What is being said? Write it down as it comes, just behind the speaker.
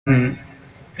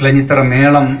ഇലഞ്ഞിത്തറ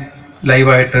മേളം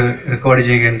ലൈവായിട്ട് റെക്കോർഡ്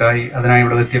ചെയ്യുകയുണ്ടായി. അതിനായി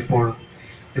ഇവിടെ എത്തിയപ്പോൾ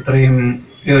ഇത്രയും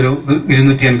ഒരു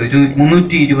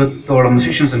 320ഓളം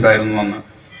മ്യൂസീഷ്യൻസ് ഉണ്ടായിരുന്നു അന്ന്.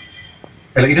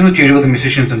 അല്ല, 270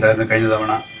 മ്യൂസീഷ്യൻസ് ഉണ്ടായിരുന്നു കഴിഞ്ഞ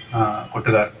തവണ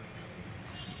കൊട്ടുകാർ.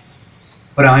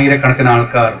 1000കണക്കിന്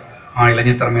ആൾക്കാർ ആ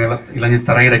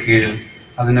ഇലഞ്ഞിത്തറയുടെ കീഴിൽ,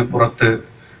 അതിന് പുറത്ത്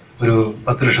ഒരു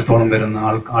 10 ലക്ഷത്തോളം വരുന്ന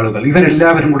ആളുകൾ,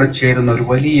 ഇവരെല്ലാവരും കൂടെ ചേരുന്ന ഒരു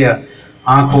വലിയ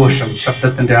ആഘോഷം,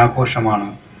 ശബ്ദത്തിൻ്റെ ആഘോഷമാണ്.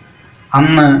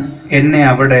 അന്ന് എന്നെ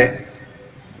അവിടെ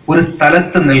ഒരു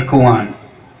സ്ഥലത്ത് നിൽക്കുവാൻ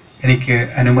എനിക്ക്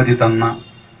അനുമതി തന്ന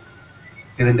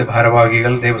ഇതിൻ്റെ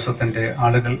ഭാരവാഹികൾ, ദേവസ്വത്തിൻ്റെ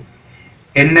ആളുകൾ,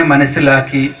 എന്നെ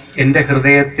മനസ്സിലാക്കി എൻ്റെ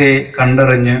ഹൃദയത്തെ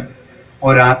കണ്ടറിഞ്ഞ്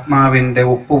ഒരാത്മാവിൻ്റെ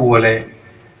ഒപ്പുപോലെ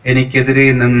എനിക്കെതിരെ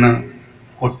നിന്ന്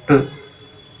കൊട്ട്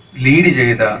ലീഡ്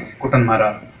ചെയ്ത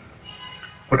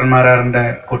കുട്ടന്മാരാറിൻ്റെ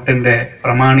കൊട്ടിൻ്റെ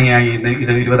പ്രമാണിയായി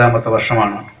ഇത് 20ാമത്തെ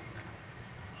വർഷമാണ്.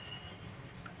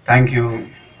 Thank you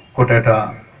കൊട്ടേട്ട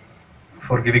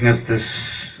for giving us this,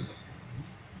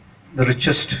 the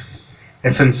richest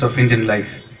essence of Indian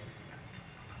life.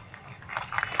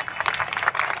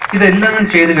 ഇതെല്ലാം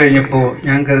ചെയ്തു കഴിഞ്ഞപ്പോൾ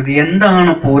ഞാൻ കരുതി,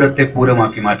 എന്താണ് പൂരത്തെ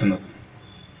പൂരമാക്കി മാറ്റുന്നത്?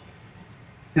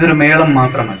 ഇതൊരു മേളം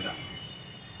മാത്രമല്ല.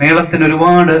 മേളത്തിൻ്റെ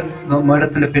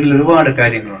പിന്നിൽ ഒരുപാട്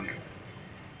കാര്യങ്ങളുണ്ട്.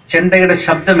 ചെണ്ടയുടെ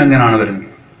ശബ്ദം എങ്ങനെയാണ് വരുന്നത്,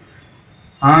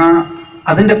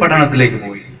 അതിൻ്റെ പഠനത്തിലേക്ക്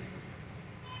പോയി.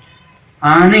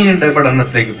 ആനയുടെ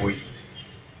പഠനത്തിലേക്ക് പോയി.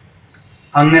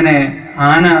 അങ്ങനെ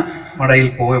ആന മടയിൽ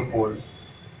പോയപ്പോൾ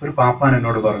ഒരു പാപ്പാൻ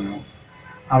എന്നോട് പറഞ്ഞു,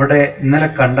 അവിടെ ഇന്നലെ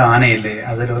കണ്ട ആനയില്ലേ,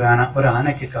 അതിൽ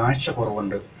ഒരാനയ്ക്ക് കാഴ്ച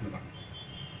കുറവുണ്ട് എന്ന് പറഞ്ഞു.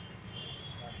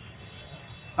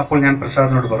 അപ്പോൾ ഞാൻ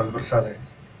പ്രസാദിനോട് പറഞ്ഞു, പ്രസാദേ,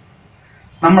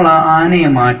 നമ്മൾ ആ ആനയെ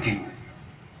മാറ്റി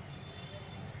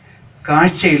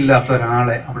കാഴ്ചയില്ലാത്ത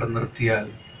ഒരാളെ അവിടെ നിർത്തിയാൽ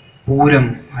പൂരം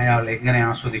അയാൾ എങ്ങനെ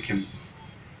ആസ്വദിക്കും?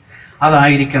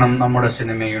 അതായിരിക്കണം നമ്മുടെ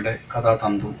സിനിമയുടെ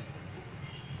കഥാതന്തു.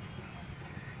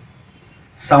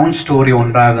 സൗണ്ട് സ്റ്റോറി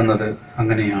ഉണ്ടാകുന്നത്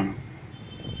അങ്ങനെയാണ്.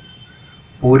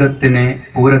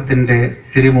 പൂരത്തിൻ്റെ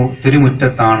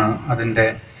തിരുമുറ്റത്താണ് അതിൻ്റെ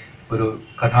ഒരു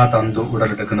കഥാതന്തു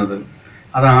ഉടലെടുക്കുന്നത്.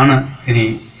 അതാണ്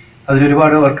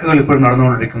അതിനൊരുപാട് വർക്കുകൾ ഇപ്പോഴും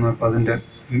നടന്നുകൊണ്ടിരിക്കുന്നു. അപ്പോൾ അതിൻ്റെ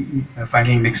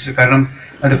ഫൈനൽ മിക്സ്, കാരണം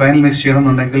അതിൻ്റെ ഫൈനൽ മിക്സ്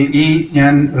ചെയ്യണമെന്നുണ്ടെങ്കിൽ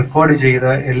ഞാൻ റെക്കോർഡ് ചെയ്ത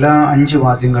എല്ലാ 5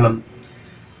 വാദ്യങ്ങളും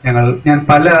ഞാൻ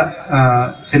പല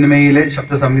സിനിമയിലെ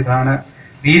ശബ്ദ സംവിധാന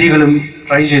രീതികളും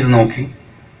ട്രൈ ചെയ്ത് നോക്കി.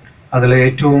 അതിൽ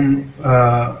ഏറ്റവും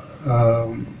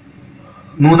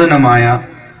നൂതനമായ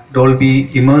ഡോൾബി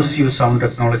ഇമേഴ്സീവ് സൗണ്ട്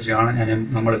ടെക്നോളജിയാണ്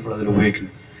നമ്മളിപ്പോൾ അതിൽ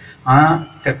ഉപയോഗിക്കുന്നത്. ആ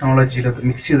ടെക്നോളജിയിൽ അത്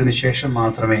മിക്സ് ചെയ്തതിന് ശേഷം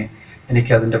മാത്രമേ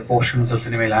എനിക്ക് അതിൻ്റെ പോർഷൻസ്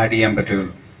സിനിമയിൽ ആഡ് ചെയ്യാൻ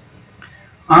പറ്റുകയുള്ളൂ.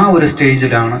 ആ ഒരു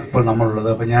സ്റ്റേജിലാണ് ഇപ്പോൾ നമ്മളുള്ളത്.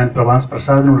 അപ്പോൾ ഞാൻ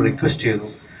പ്രസാദിനോട് റിക്വസ്റ്റ് ചെയ്തു,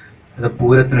 ഇത്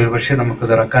പൂരത്തിന് ഒരു പക്ഷേ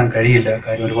നമുക്കിത് ഇറക്കാൻ കഴിയില്ല,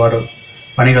 കാര്യം ഒരുപാട്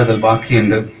പണികൾ അതിൽ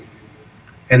ബാക്കിയുണ്ട്.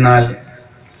 എന്നാൽ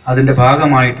അതിൻ്റെ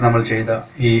ഭാഗമായിട്ട് നമ്മൾ ചെയ്ത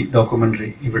ഈ ഡോക്യുമെൻ്ററി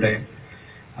ഇവിടെ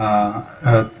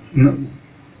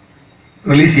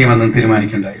റിലീസ് ചെയ്യുമെന്ന്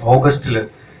തീരുമാനിക്കുകയുണ്ടായി. ഓഗസ്റ്റിൽ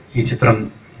ഈ ചിത്രം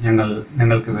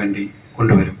നിങ്ങൾക്ക് വേണ്ടി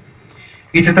കൊണ്ടുവരും.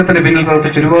 ഈ ചിത്രത്തിൻ്റെ പിന്നിൽ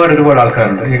പ്രവർത്തിച്ച് ഒരുപാട്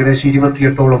ആൾക്കാരുണ്ട്. ഏകദേശം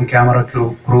 28ഓളം ക്യാമറ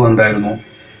ക്രൂ ഉണ്ടായിരുന്നു.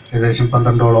 ഏകദേശം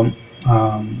 12ഓളം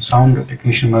സൗണ്ട്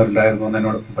ടെക്നീഷ്യന്മാരുണ്ടായിരുന്നു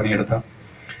എന്നോടൊപ്പം പണിയെടുത്ത.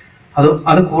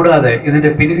 അത് കൂടാതെ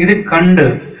ഇതിൻ്റെ പിന്നിൽ ഇത് കണ്ട്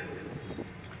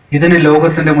ഇതിനെ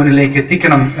ലോകത്തിൻ്റെ മുന്നിലേക്ക്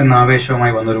എത്തിക്കണം എന്ന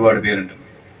ആവേശവുമായി വന്ന ഒരുപാട് പേരുണ്ട്.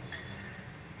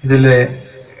 ഇതിൽ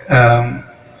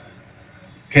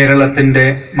കേരളത്തിൻ്റെ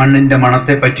മണ്ണിൻ്റെ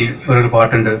മണത്തെ പറ്റി ഒരു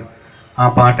പാട്ടുണ്ട്. ആ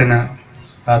പാട്ടിന്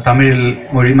തമിഴിൽ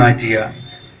മൊഴി മാറ്റിയ,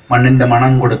 മണ്ണിൻ്റെ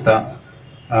മണം കൊടുത്ത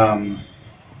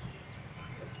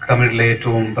തമിഴിലെ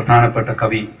ഏറ്റവും പ്രധാനപ്പെട്ട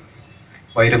കവി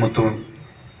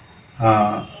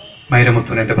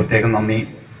മൈരമുത്തുവിന് എൻ്റെ പ്രത്യേകം നന്ദി.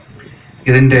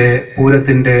 ഇതിൻ്റെ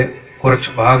പൂരത്തിൻ്റെ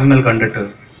കുറച്ച് ഭാഗങ്ങൾ കണ്ടിട്ട്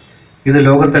ഇത്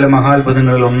ലോകത്തിലെ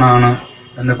മഹാത്ഭുതങ്ങളിൽ ഒന്നാണ്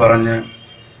എന്ന് പറഞ്ഞ്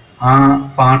ആ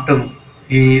പാട്ടും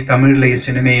ഈ തമിഴിലെ ഈ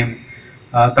സിനിമയും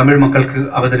തമിഴ് മക്കൾക്ക്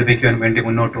അവതരിപ്പിക്കുവാൻ വേണ്ടി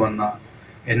മുന്നോട്ട് വന്ന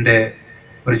എൻ്റെ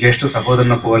ഒരു ജ്യേഷ്ഠ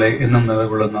സഹോദരനെ പോലെ എന്നും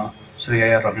നിലകൊള്ളുന്ന ശ്രീ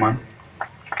AR റഹ്മാൻ.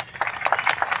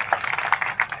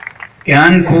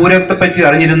 ഞാൻ പൂരത്തെ പറ്റി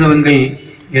അറിഞ്ഞിരുന്നുവെങ്കിൽ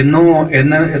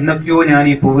എന്നൊക്കെയോ ഞാൻ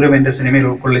ഈ പൂരം എൻ്റെ സിനിമയിൽ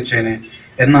ഉൾക്കൊള്ളിച്ചേനെ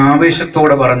എന്ന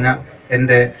ആവേശത്തോടെ പറഞ്ഞ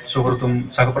എൻ്റെ സുഹൃത്തും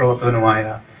സഹപ്രവർത്തകനുമായ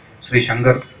ശ്രീ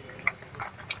ശങ്കർ,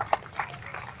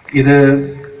 ഇത്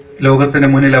ലോകത്തിന്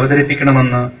മുന്നിൽ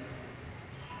അവതരിപ്പിക്കണമെന്ന്,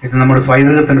 ഇത് നമ്മുടെ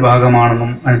സ്വൈതൃകത്തിൻ്റെ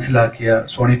ഭാഗമാണെന്നും മനസ്സിലാക്കിയ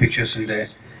സോണി പിക്ചേഴ്സിൻ്റെ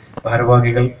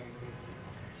ഭാരവാഹികൾ.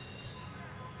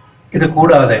 ഇത്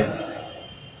കൂടാതെ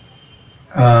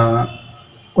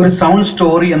ഒരു സൗണ്ട്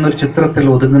സ്റ്റോറി എന്നൊരു ചിത്രത്തിൽ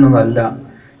ഒതുങ്ങുന്നതല്ല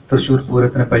തൃശ്ശൂർ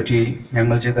പൂരത്തിനെ പറ്റി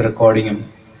ഞങ്ങൾ ചെയ്ത റെക്കോർഡിങ്ങും.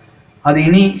 അത്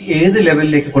ഇനി ഏത്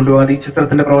ലെവലിലേക്ക് കൊണ്ടുപോകാൻ, ഈ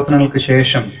ചിത്രത്തിൻ്റെ പ്രവർത്തനങ്ങൾക്ക്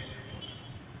ശേഷം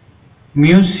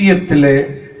മ്യൂസിയത്തിലെ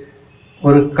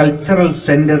ഒരു കൾച്ചറൽ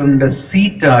സെന്ററിൻ്റെ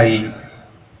സീറ്റായി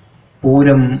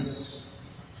പൂരം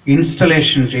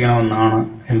ഇൻസ്റ്റലേഷൻ ചെയ്യണമെന്നാണ്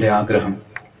എൻ്റെ ആഗ്രഹം.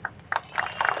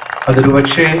 അതൊരു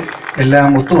പക്ഷേ എല്ലാം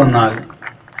ഒത്തുവന്നാൽ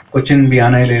കൊച്ചിൻ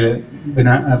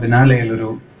ബിനാലയിൽ ഒരു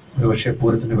പക്ഷേ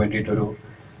പൂരത്തിന് വേണ്ടിയിട്ടൊരു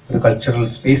കൾച്ചറൽ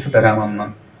സ്പേസ് തരാമെന്ന്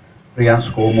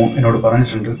റിയാസ് കോമു എന്നോട്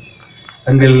പറഞ്ഞിട്ടുണ്ട്.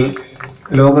 എങ്കിൽ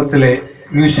ലോകത്തിലെ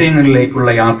മ്യൂസിയങ്ങളിലേക്കുള്ള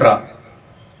യാത്ര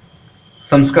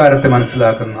സംസ്കാരത്തെ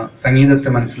മനസ്സിലാക്കുന്ന, സംഗീതത്തെ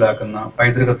മനസ്സിലാക്കുന്ന,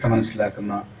 പൈതൃകത്തെ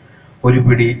മനസ്സിലാക്കുന്ന ഒരു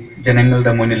പിടി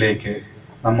ജനങ്ങളുടെ മുന്നിലേക്ക്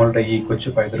നമ്മളുടെ ഈ കൊച്ചു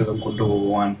പൈതൃകം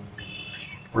കൊണ്ടുപോകുവാൻ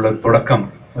ഉള്ള തുടക്കം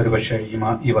ഒരുപക്ഷെ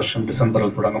ഈ വർഷം ഡിസംബറിൽ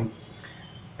തുടങ്ങും.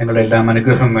 നിങ്ങളുടെ എല്ലാം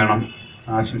അനുഗ്രഹം വേണം,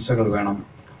 ആശംസകൾ വേണം.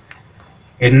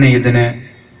 എന്നെ ഇതിന്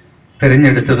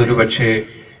തിരഞ്ഞെടുത്തതൊരു പക്ഷേ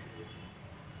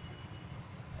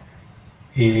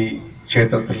ഈ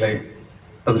ക്ഷേത്രത്തിലെ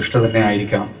പ്രതിഷ്ഠ തന്നെ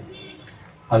ആയിരിക്കാം.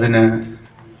 അതിന്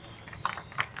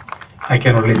I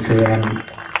can only say, and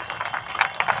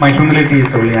my humility is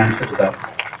the only answer to that.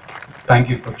 Thank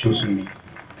you for choosing me.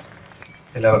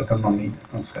 എല്ലാവർക്കും നന്ദി,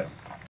 നമസ്കാരം.